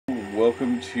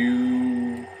welcome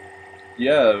to,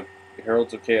 yeah,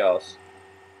 Heralds of Chaos.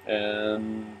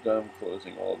 And I'm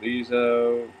closing all these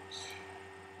out,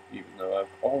 even though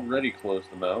I've already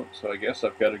closed them out, so I guess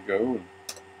I've got to go and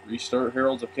restart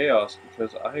Heralds of Chaos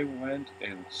because I went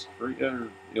and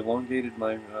elongated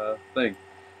my thing.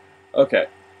 Okay,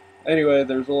 anyway,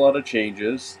 there's a lot of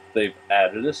changes. They've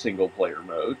added a single player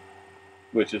mode,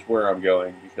 which is where I'm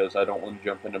going because I don't want to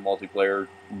jump into multiplayer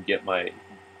and get my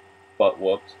butt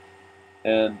whooped.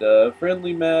 And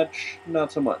friendly match,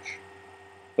 not so much.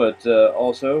 But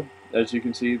also, as you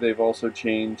can see, they've also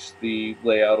changed the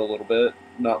layout a little bit.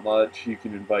 Not much. You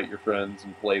can invite your friends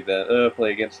and play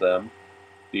against them.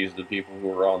 These are the people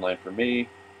who are online for me.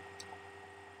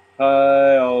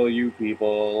 Hi, all you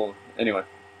people. Anyway,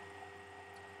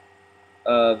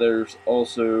 there's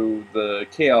also the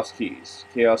Chaos Keys.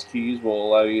 Chaos Keys will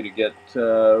allow you to get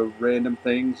random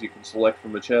things. You can select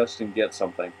from a chest and get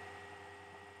something.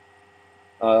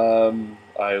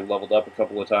 I leveled up a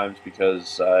couple of times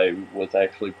because I was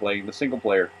actually playing the single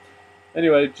player.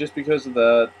 Anyway, just because of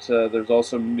that, there's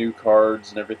also new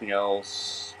cards and everything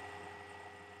else.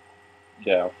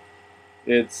 Yeah,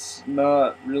 it's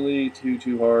not really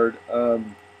too hard. Gonna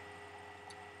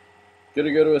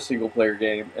go to a single player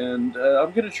game, and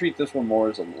I'm gonna treat this one more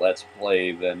as a let's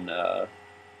play than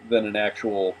an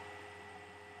actual,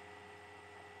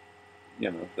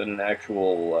 than an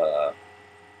actual,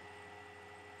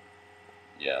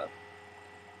 yeah.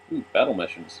 Ooh, battle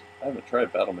missions. I haven't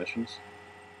tried battle missions.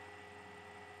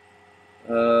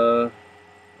 Let's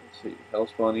see.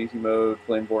 Hellspawn Easy Mode,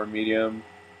 Flameborne Medium,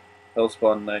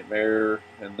 Hellspawn Nightmare,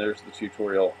 and there's the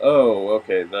tutorial. Oh,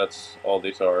 okay, that's all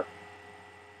these are.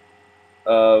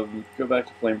 Go back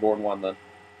to Flameborne 1 then.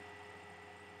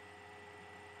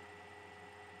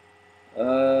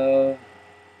 Uh,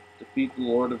 defeat the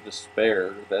Lord of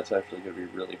Despair. That's actually going to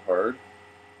be really hard.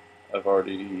 I've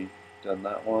already done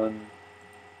that one.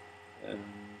 And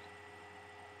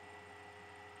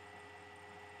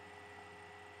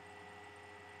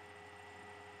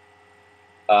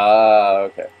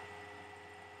okay.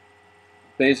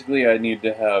 Basically, I need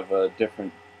to have a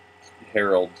different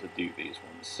herald to do these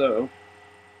ones. So,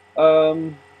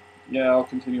 um, yeah, I'll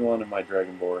continue on in my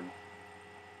Dragonborn.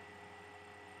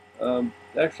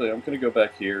 Actually, I'm going to go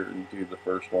back here and do the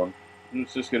first one.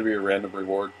 It's just going to be a random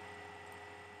reward.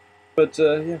 But,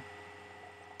 yeah.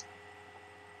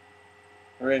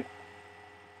 Alright.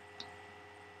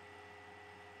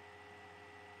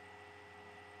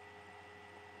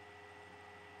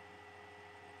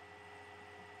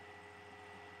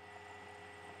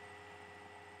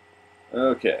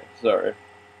 Okay, sorry.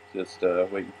 Just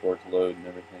waiting for it to load and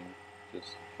everything.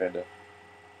 Just kind of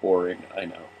boring, I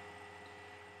know.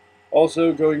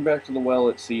 Also, going back to the well,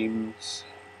 it seems,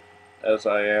 as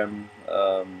I am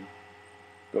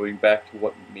going back to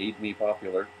what made me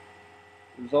popular.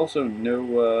 There's also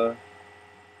no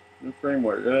frame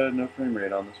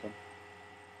rate on this one.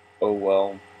 Oh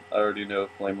well, I already know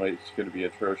frame rate's going to be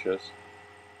atrocious.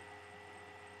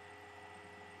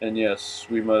 And yes,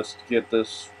 we must get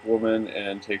this woman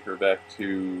and take her back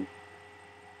to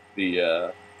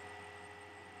the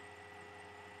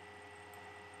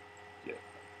get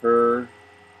her,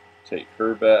 take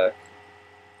her back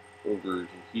over to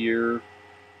here.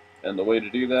 And the way to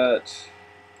do that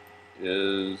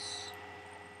is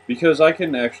because I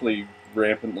can actually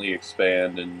rampantly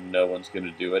expand and no one's going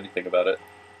to do anything about it.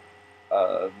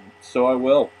 So I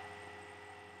will.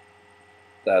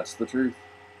 That's the truth.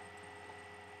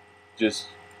 Just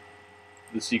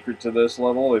the secret to this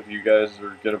level, if you guys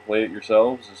are going to play it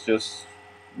yourselves, is just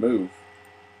move.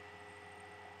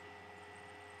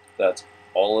 That's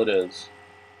all it is.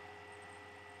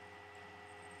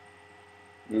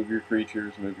 Move your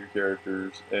creatures, move your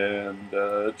characters, and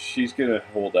she's going to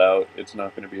hold out. It's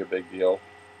not going to be a big deal.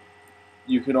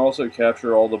 You can also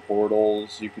capture all the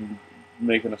portals. You can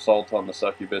make an assault on the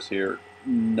succubus here.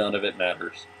 None of it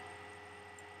matters.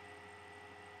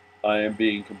 I am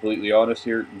being completely honest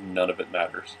here. None of it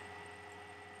matters.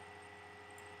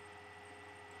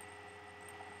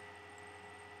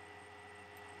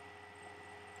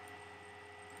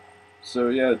 So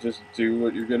yeah, just do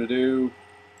what you're going to do.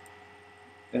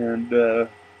 And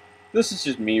this is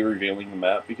just me revealing the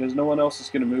map because no one else is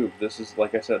going to move. This is,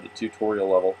 like I said, the tutorial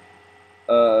level.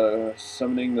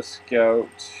 Summoning the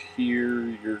scout here,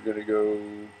 you're going to go...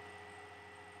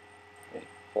 Hey,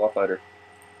 Claw Fighter.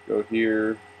 Go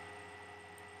here.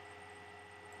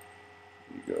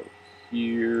 You go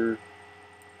here.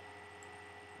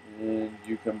 And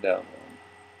you come down one.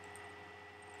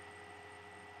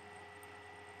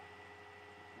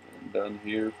 And done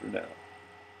here for now.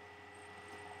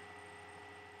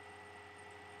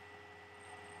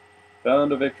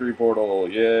 Found a victory portal.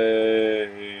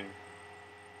 Yay!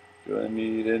 Do I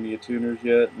need any attuners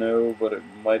yet? No, but it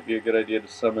might be a good idea to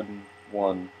summon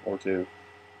one or two.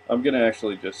 I'm gonna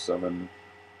actually just summon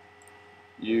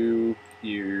you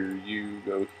here, you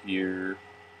go here.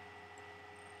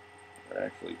 Or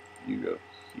actually, you go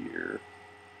here.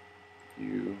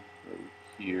 You go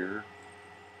here.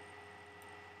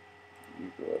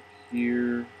 You go up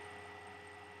here.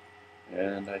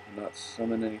 And I cannot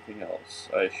summon anything else.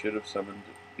 I should have summoned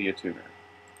the attuner.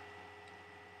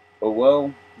 Oh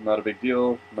well, not a big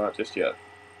deal, not just yet.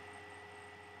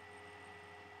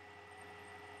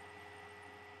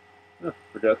 Oh,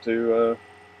 forgot to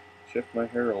shift my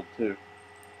Herald too.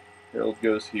 Herald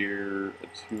goes here,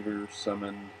 attuner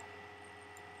summoned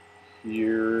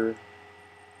here.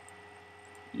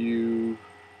 You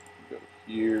go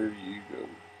here, you go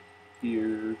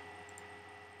here,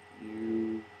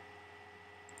 you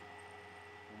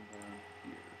come down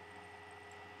here.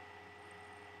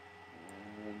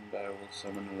 And I will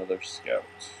summon another scout.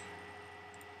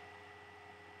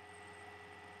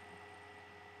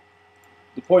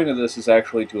 The point of this is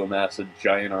actually to amass a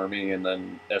giant army and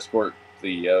then escort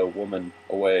the woman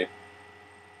away.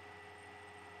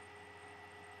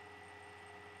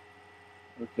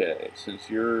 Okay, since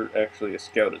you're actually a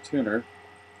scout attuner,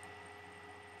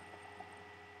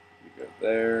 you go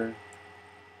there,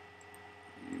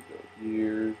 you go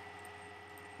here,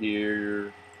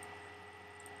 here,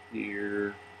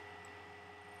 here,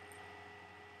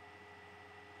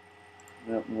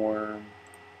 mountain worm.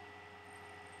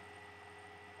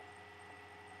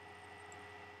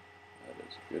 That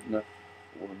is good enough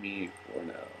for me for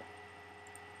now.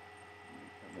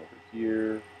 Come over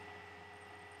here.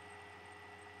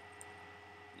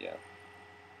 Yeah.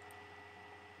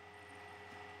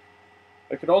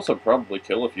 I could also probably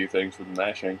kill a few things with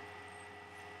gnashing.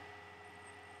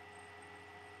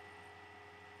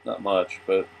 Not much,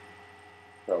 but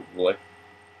probably.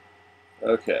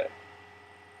 Okay.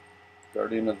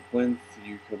 Guardian of the Plinth,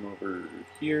 you come over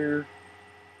here.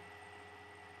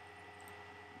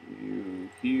 You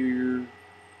here.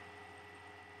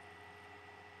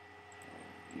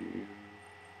 You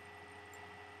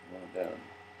come on down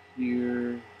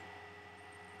here.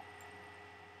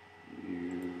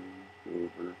 You go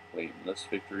over, claim this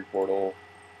victory portal.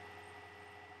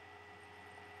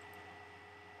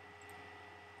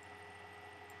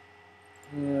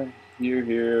 Here,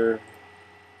 here,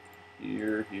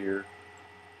 here, here.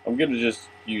 I'm gonna just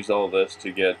use all this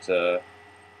to get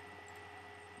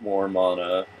more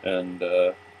mana, and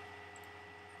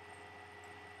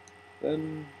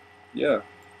then, yeah.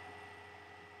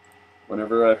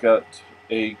 Whenever I've got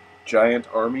a giant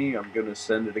army, I'm gonna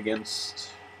send it against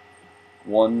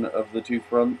one of the two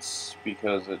fronts,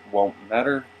 because it won't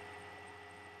matter.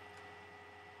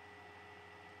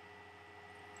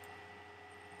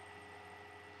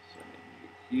 Sending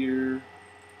you here.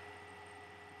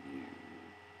 You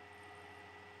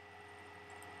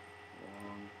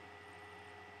wrong.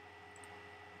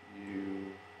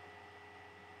 You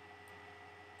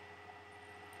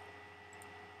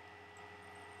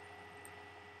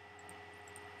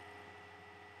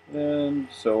and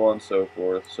so on, so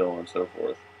forth, so on, so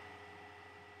forth.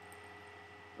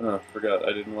 Oh, forgot,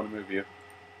 I didn't want to move you.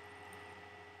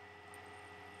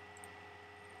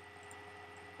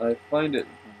 I find it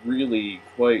really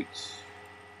quite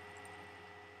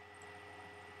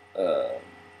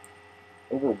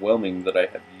overwhelming that I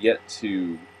have yet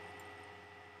to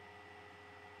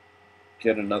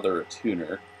get another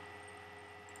attuner,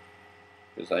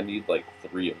 because I need like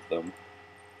 3 of them.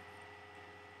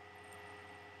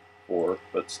 4,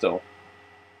 but still.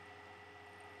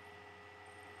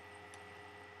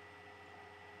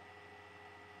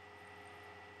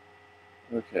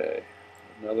 Okay,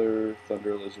 another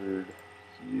Thunder Lizard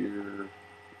here,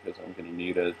 because I'm going to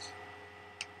need it.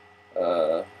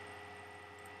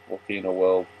 Volcano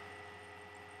Well.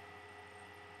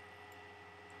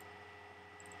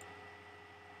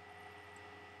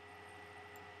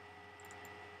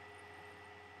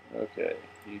 Okay,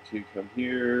 you two come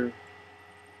here.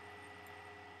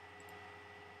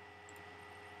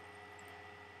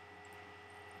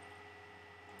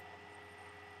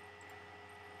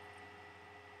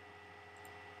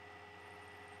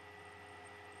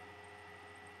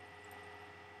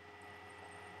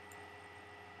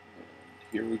 And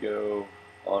here we go.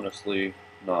 Honestly,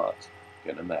 not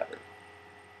gonna matter.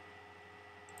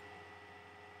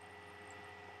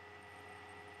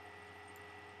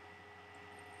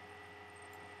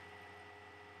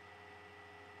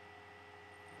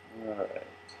 Alright.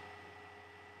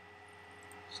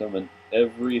 Summon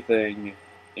everything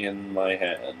in my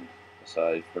hand,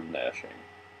 aside from gnashing.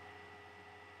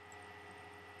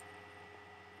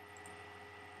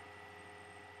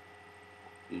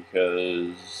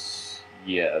 because,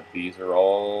 yeah, these are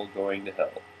all going to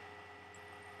hell.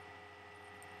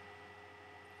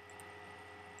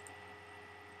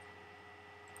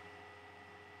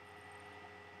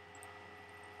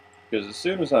 Because as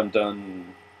soon as I'm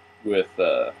done with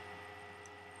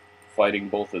fighting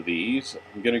both of these,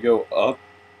 I'm going to go up,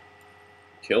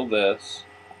 kill this,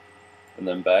 and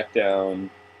then back down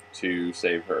to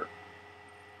save her.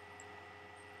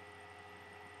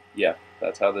 Yeah,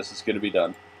 that's how this is going to be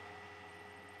done.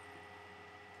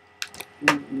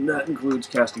 And that includes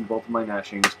casting both of my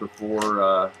gnashings before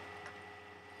I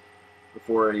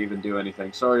even do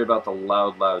anything. Sorry about the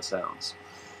loud sounds.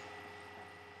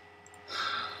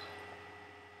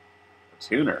 A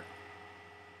tuner.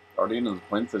 Guardian of the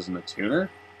Plinth isn't a tuner?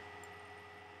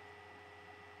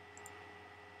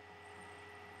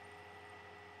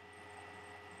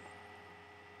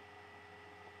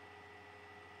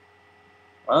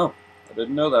 Wow, I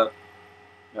didn't know that.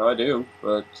 Now I do,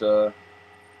 but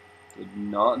did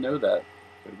not know that.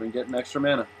 Could have been getting extra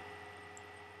mana.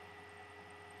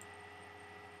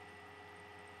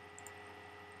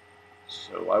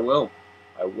 So I will.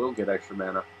 I will get extra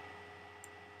mana.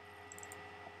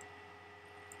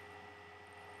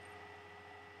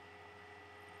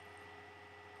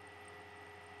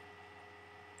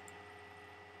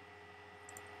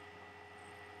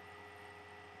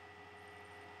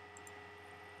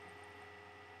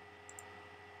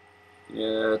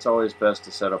 Yeah, it's always best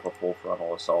to set up a full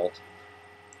frontal assault,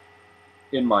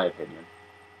 in my opinion.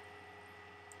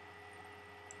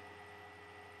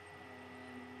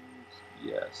 And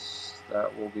yes,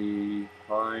 that will be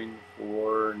fine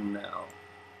for now.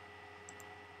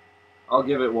 I'll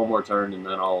give it one more turn and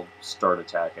then I'll start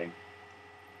attacking.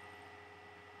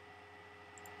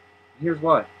 Here's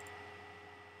why.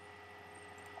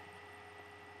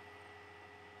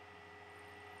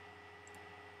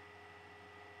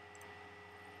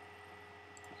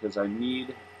 Because I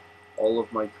need all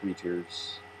of my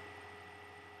creatures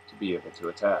to be able to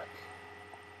attack.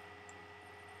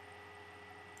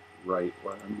 Right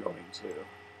where I'm going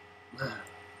to.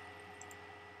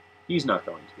 He's not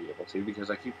going to be able to because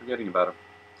I keep forgetting about him.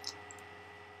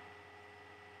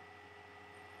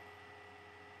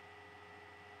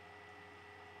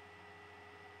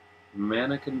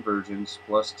 Mana convergence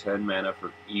plus 10 mana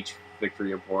for each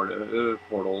victory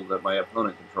portal that my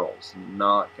opponent controls.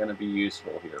 Not going to be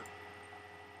useful here.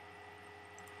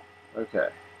 Okay.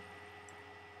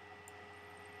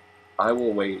 I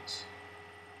will wait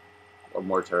one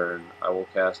more turn. I will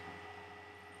cast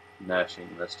Gnashing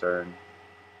this turn.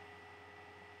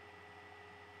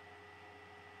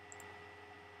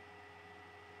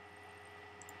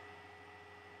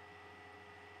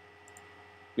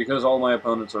 Because all my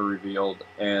opponents are revealed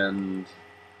and,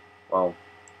 well,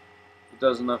 it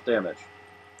does enough damage.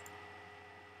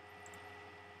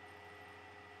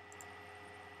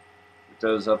 It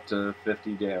does up to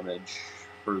 50 damage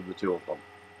for the two of them.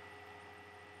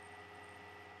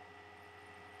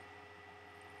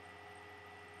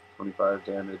 $25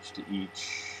 damage to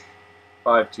each.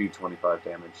 5 to 25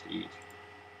 damage to each.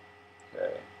 Okay,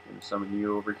 I'm going to summon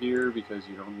you over here because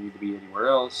you don't need to be anywhere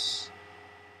else.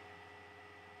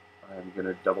 I'm going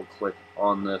to double click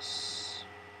on this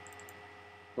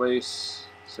place,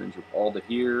 send you all to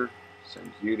here,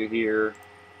 send you to here,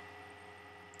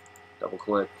 double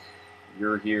click,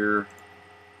 you're here,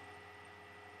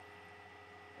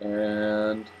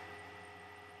 and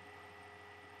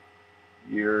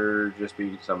you're just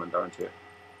being summoned, aren't you?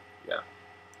 Yeah.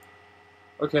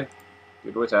 Okay,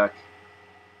 good to attack.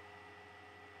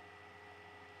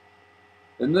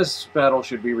 And this battle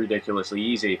should be ridiculously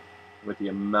easy with the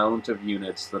amount of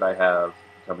units that I have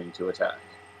coming to attack.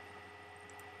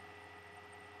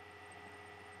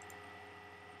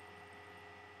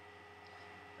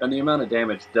 And the amount of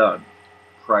damage done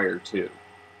prior to.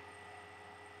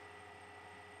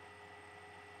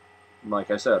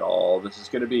 Like I said, all this is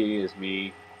going to be is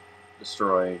me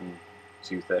destroying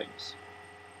two things.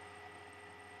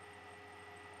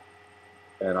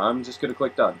 And I'm just going to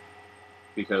click done,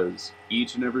 because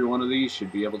each and every one of these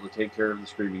should be able to take care of the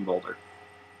Screaming Boulder.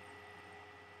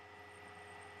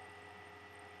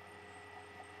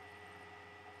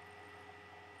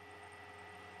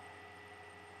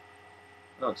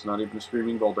 No, it's not even a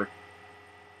Screaming Boulder.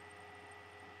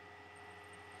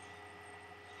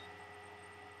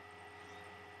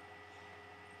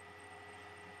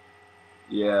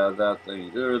 Yeah, that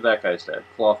thing, that guy's dead.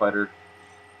 Claw Fighter.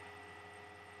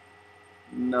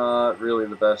 Not really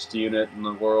the best unit in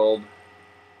the world,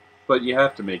 but you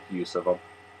have to make use of them.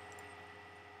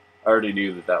 I already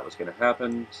knew that that was going to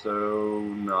happen, so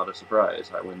not a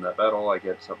surprise. I win that battle, I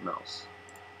get something else.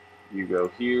 You go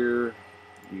here,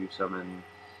 you summon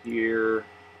here.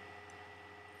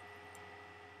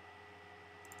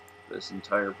 This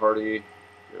entire party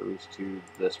goes to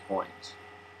this point.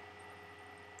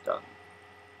 Done.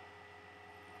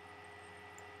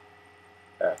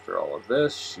 After all of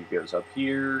this, she goes up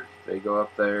here, they go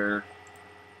up there,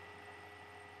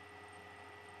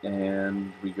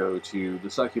 and we go to the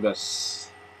succubus,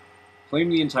 claim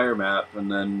the entire map,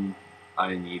 and then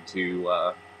I need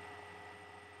to,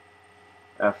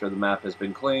 after the map has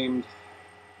been claimed,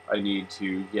 I need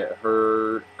to get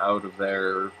her out of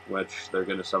there, which they're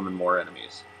going to summon more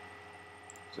enemies.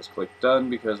 Just click done,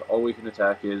 because all we can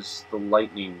attack is the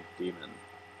lightning demon.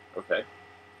 Okay.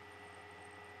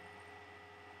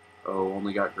 Oh,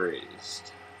 only got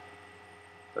grazed.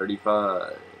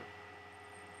 35.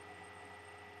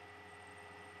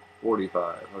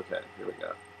 45. Okay, here we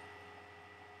go.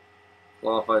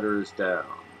 Claw Fighter is down.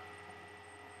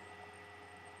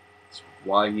 That's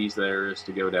why he's there, is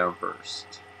to go down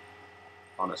first.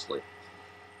 Honestly.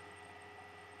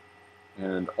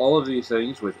 And all of these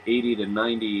things with 80 to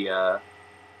 90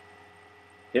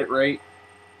 hit rate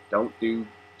don't do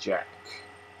jack.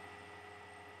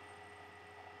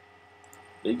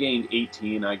 They gained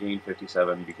 18, I gained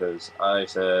 57 because I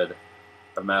said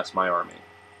amass my army.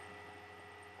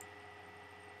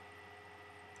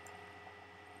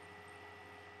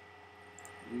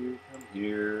 You come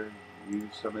here, you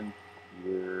summon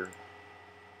here,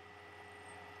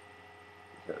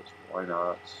 because why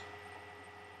not?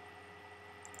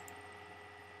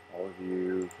 All of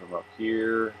you come up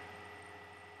here,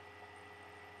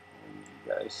 and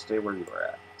you guys stay where you are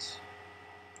at.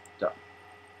 Done.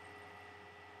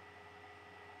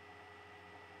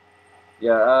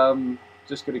 Yeah,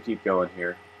 just gonna keep going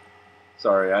here.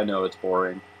 Sorry, I know it's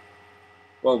boring.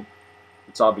 Well,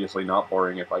 it's obviously not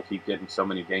boring if I keep getting so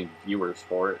many dang viewers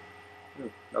for it.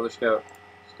 Ooh, another scout.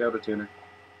 Scout a tuner.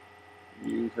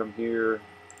 You come here,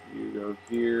 you go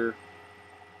here,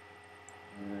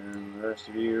 and the rest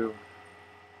of you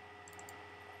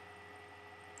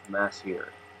amass here.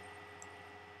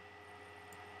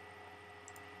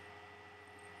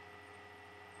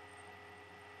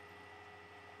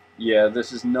 Yeah,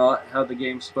 this is not how the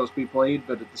game's supposed to be played,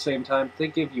 but at the same time, they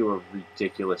give you a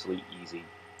ridiculously easy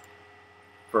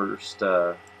first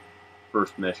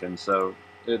mission, so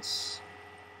it's,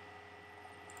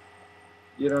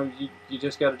 you know, you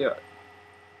just got to do it.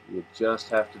 You just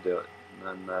have to do it, and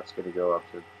then that's going to go up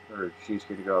to, or she's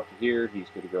going to go up to here, he's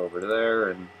going to go over to there,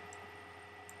 and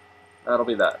that'll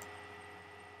be that.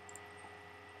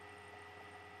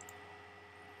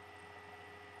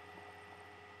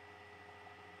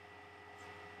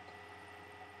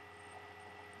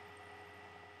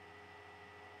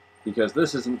 Because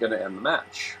this isn't going to end the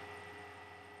match.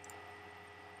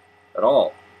 At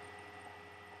all.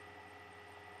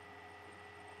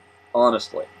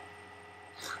 Honestly.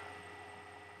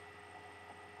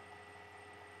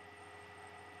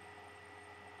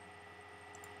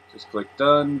 Just click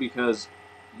done because,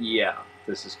 yeah,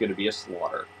 this is going to be a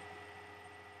slaughter.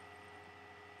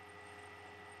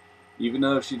 Even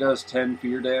though she does 10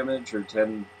 fear damage or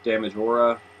 10 damage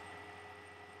aura,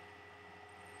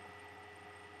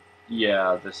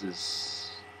 yeah, this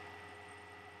is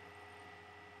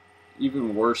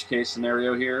even worst case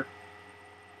scenario here.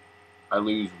 I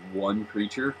lose one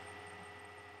creature.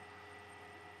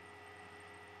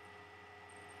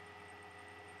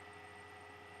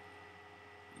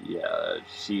 Yeah,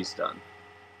 she's done.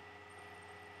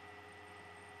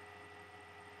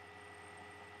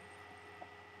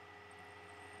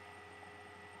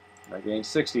 I gained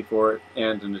 60 for it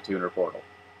and an attuner portal.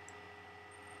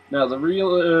 Now the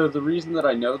reason that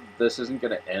I know that this isn't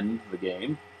going to end the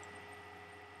game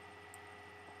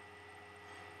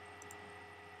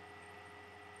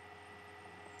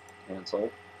cancel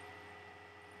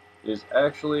is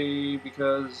actually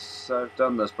because I've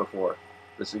done this before.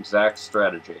 This exact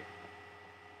strategy.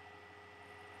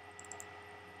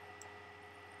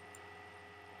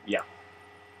 Yeah.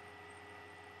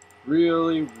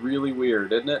 Really, really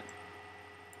weird, isn't it?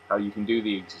 How you can do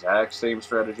the exact same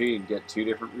strategy and get two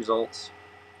different results.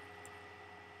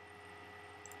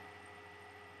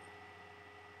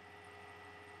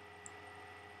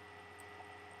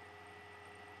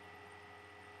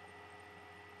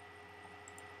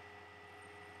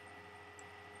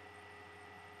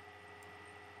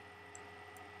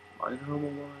 Mine home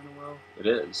alone, well, it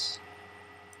is.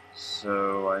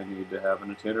 So I need to have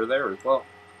an attuner there as well.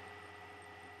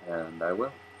 And I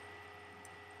will.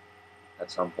 At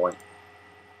some point.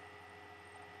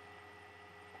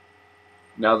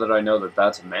 Now that I know that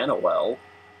that's a mana well,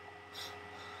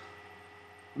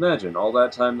 Imagine all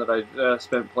that time that I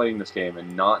spent playing this game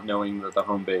and not knowing that the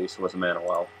home base was a mana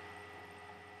well.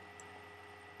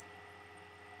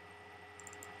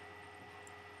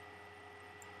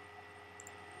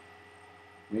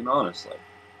 I mean, honestly,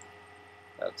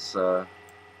 that's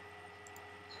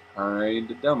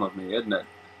kind of dumb of me, isn't it?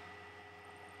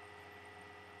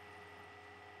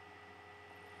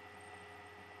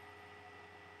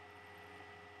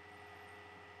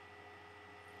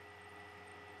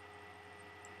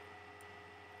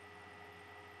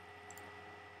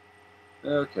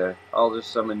 Okay, I'll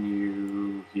just summon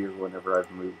you here whenever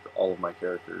I've moved all of my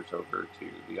characters over to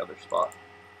the other spot.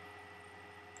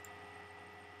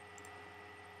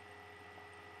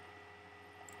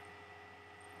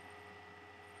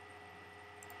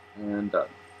 And done.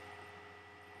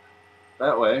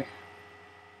 That way,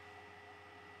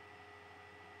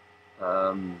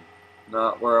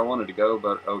 not where I wanted to go,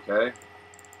 but okay.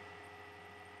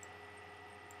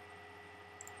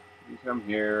 You come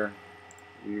here,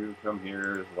 you come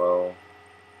here as well.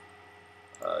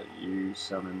 You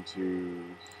summon to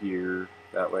here,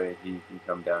 that way he can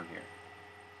come down here.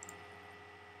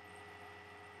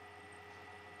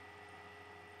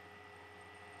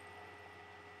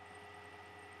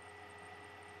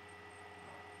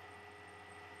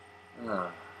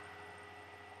 Ah.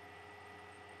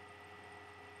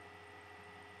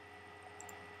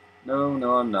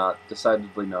 No, I'm not.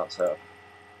 Decidedly not so.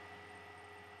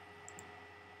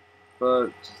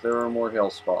 But there are more hail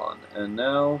spawn, and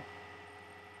now...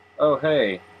 Oh,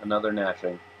 hey, another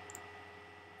gnashing.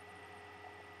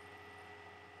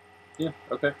 Yeah,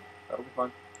 okay, that'll be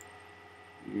fine.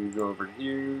 You go over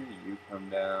here, you come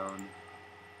down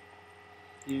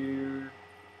here.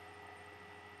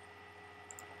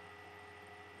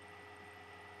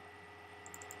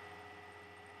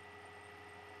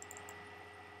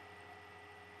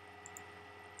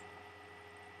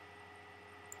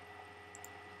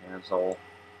 Cancel.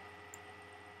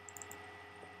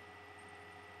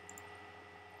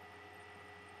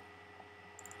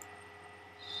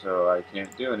 So I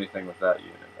can't do anything with that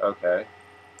unit. Okay.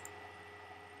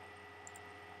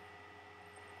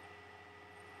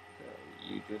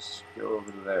 You just go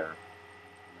over to there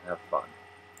and have fun.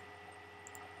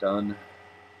 Done.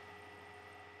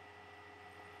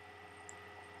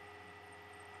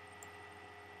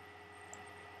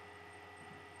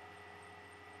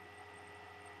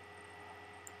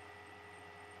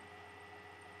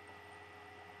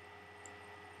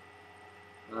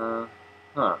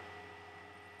 Huh.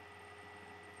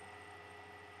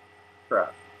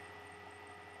 Crap.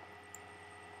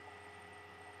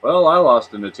 Well, I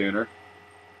lost in a tuner.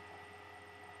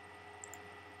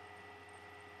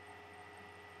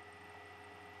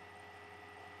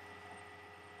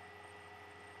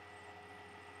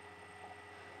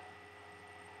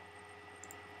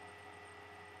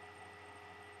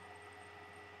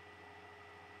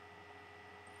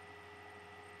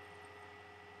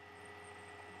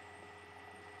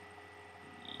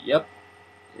 Yep.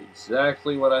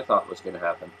 Exactly what I thought was going to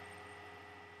happen.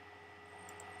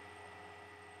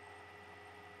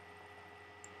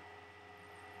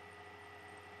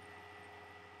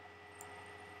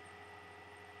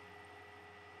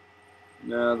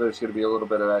 Now there's going to be a little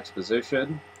bit of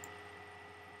exposition.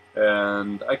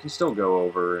 And I can still go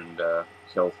over and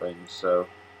kill things, so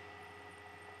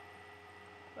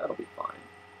that'll be fine.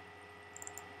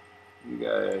 You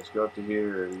guys go up to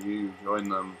here, you join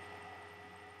them.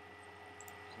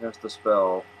 Cast the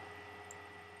spell.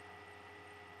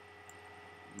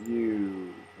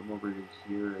 You come over to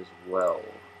here as well.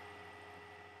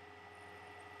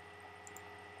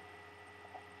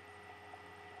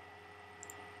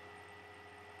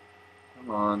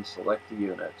 Come on, select the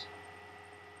unit.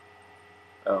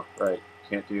 Oh, right.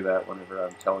 Can't do that whenever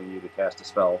I'm telling you to cast a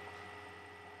spell.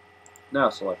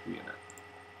 Now select the unit.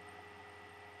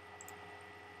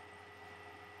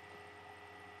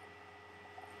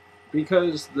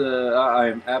 Because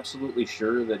I'm absolutely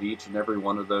sure that each and every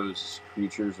one of those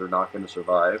creatures are not going to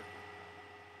survive.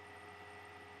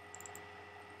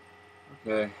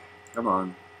 Okay, come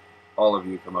on. All of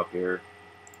you come up here.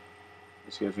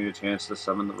 This gives me a chance to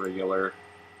summon the regular,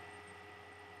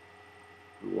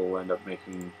 who will end up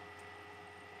making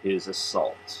his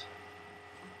assault.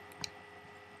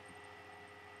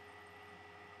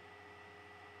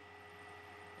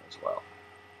 As well.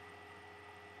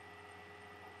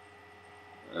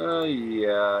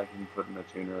 Yeah, I can put a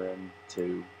tuner in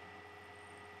too.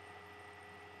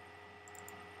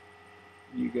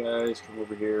 You guys come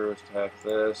over here, attack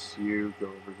this. You go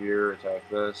over here, attack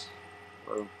this.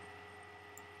 Oh.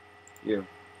 You.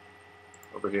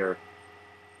 Over here.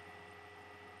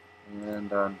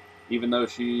 And Even though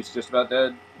she's just about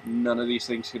dead, none of these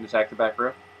things can attack the back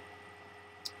row.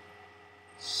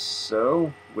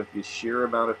 So, with the sheer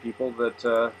amount of people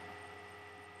that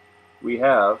we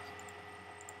have,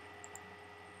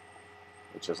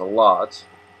 which is a lot,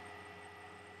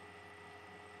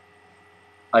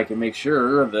 I can make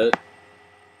sure that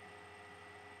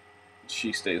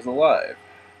she stays alive.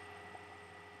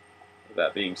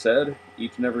 That being said,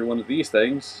 each and every one of these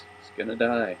things is gonna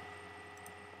die.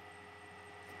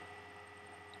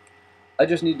 I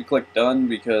just need to click done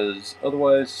because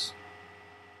otherwise,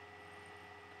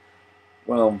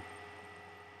 well,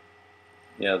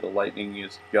 yeah, the lightning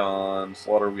is gone,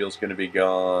 slaughter wheel's gonna be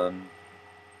gone,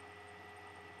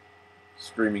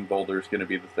 screaming boulder's gonna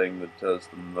be the thing that does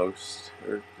the most,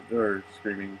 or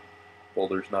screaming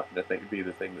boulder's not gonna be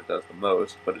the thing that does the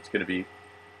most, but it's gonna be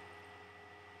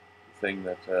the thing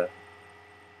that,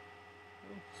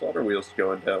 slaughter wheel's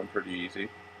going down pretty easy.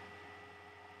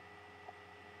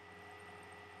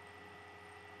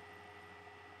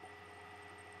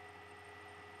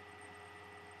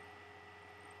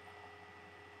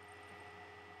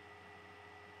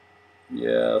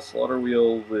 Yeah, slaughter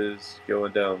wheel is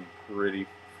going down pretty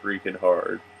freaking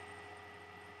hard.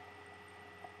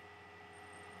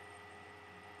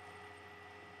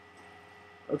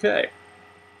 Okay.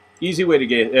 Easy way to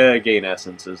gain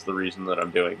essence is the reason that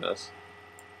I'm doing this.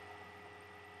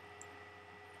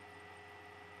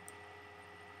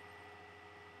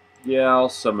 Yeah, I'll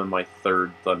summon my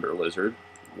third Thunder Lizard.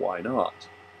 Why not?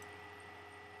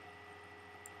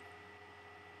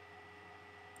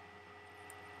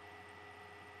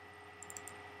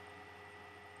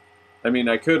 I mean,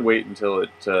 I could wait until it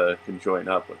can join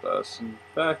up with us. In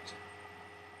fact,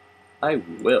 I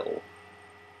will.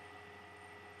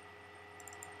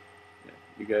 Yeah,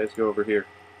 you guys go over here.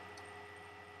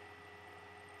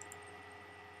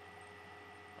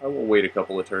 I will wait a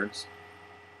couple of turns.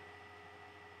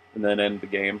 And then end the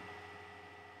game.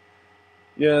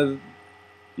 Yeah.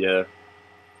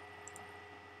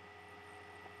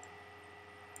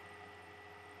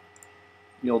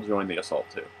 You'll join the assault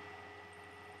too.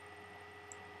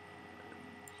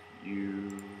 And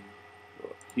you go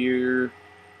up here.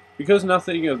 Because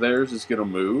nothing of theirs is going to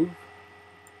move,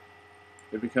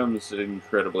 it becomes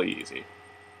incredibly easy.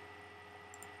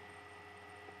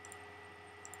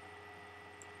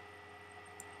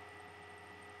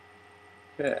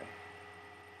 Okay.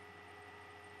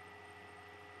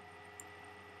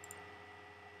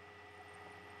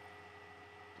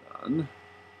 Done.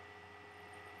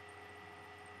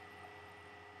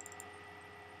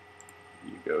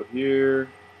 You go here.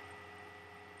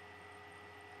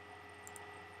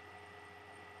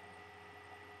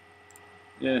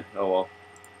 Yeah, oh well.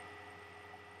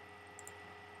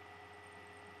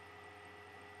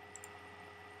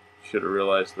 Should have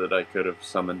realized that I could have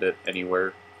summoned it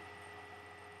anywhere.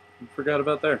 Forgot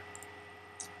about there.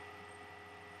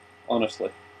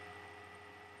 Honestly.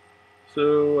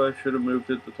 So I should have moved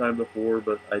it the time before,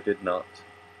 but I did not.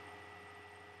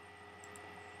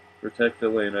 Protect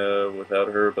Elena. Without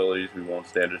her abilities, we won't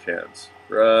stand a chance.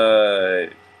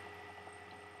 Right.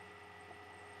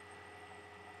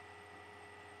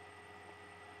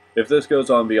 If this goes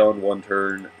on beyond one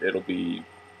turn, it'll be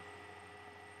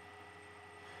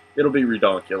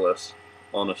redonkulous,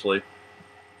 honestly.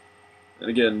 And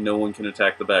again, no one can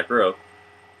attack the back row.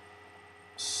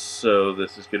 So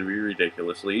this is going to be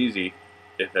ridiculously easy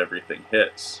if everything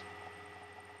hits.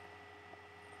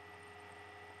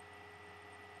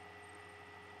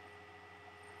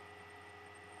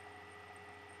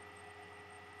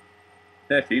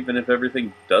 Heck, even if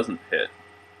everything doesn't hit.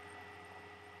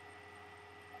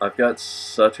 I've got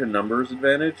such a numbers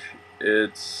advantage,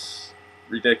 it's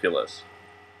ridiculous.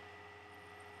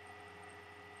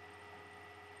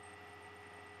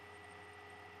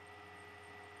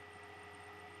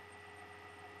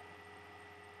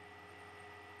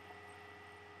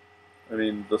 I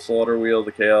mean, the slaughter wheel,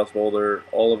 the chaos boulder,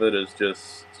 all of it is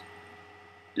just,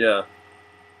 yeah.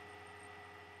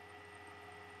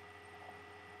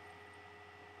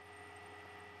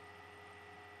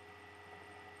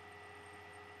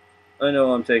 I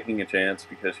know I'm taking a chance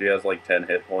because she has like 10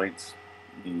 hit points,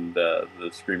 and the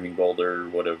screaming boulder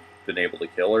would have been able to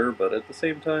kill her, but at the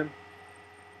same time,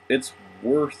 it's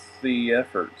worth the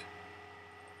effort.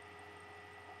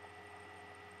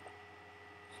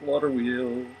 Slaughter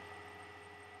wheel.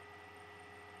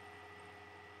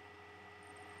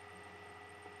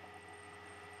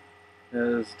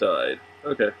 Has died.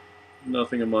 Okay.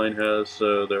 Nothing of mine has,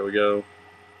 so there we go.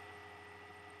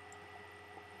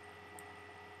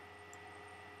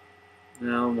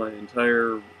 Now my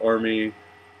entire army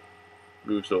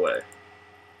moves away.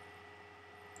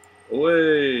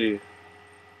 Away!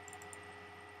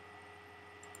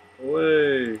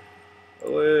 Away!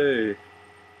 Away!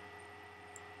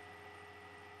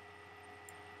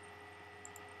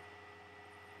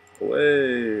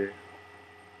 Away!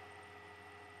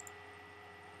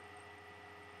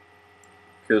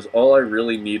 Because all I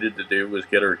really needed to do was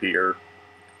get her here.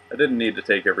 I didn't need to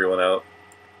take everyone out.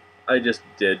 I just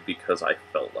did because I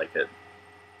felt like it.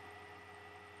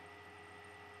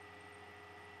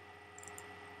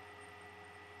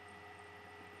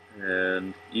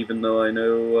 And even though I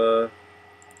know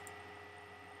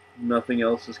nothing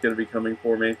else is going to be coming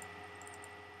for me,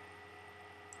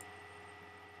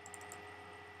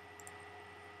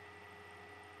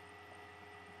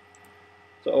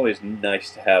 it's always nice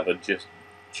to have a just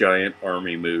giant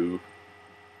army move.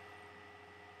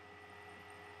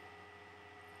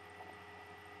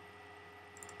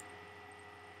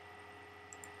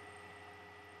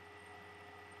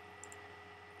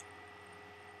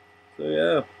 So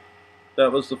yeah,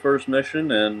 that was the first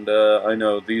mission, and I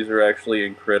know these are actually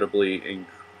incredibly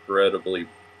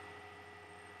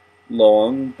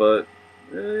long, but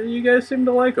you guys seem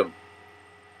to like them.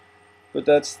 But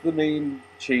that's the main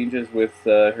changes with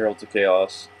Heralds of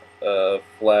Chaos.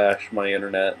 Flash, my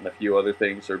internet, and a few other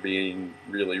things are being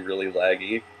really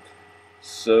laggy.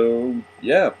 So,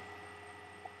 yeah.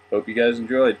 Hope you guys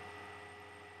enjoyed.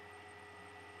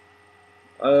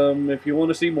 If you want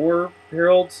to see more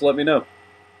Heralds, let me know.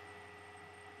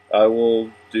 I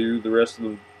will do the rest of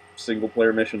the single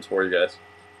player missions for you guys.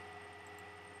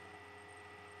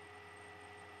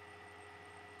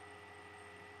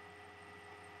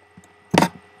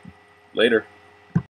 Later.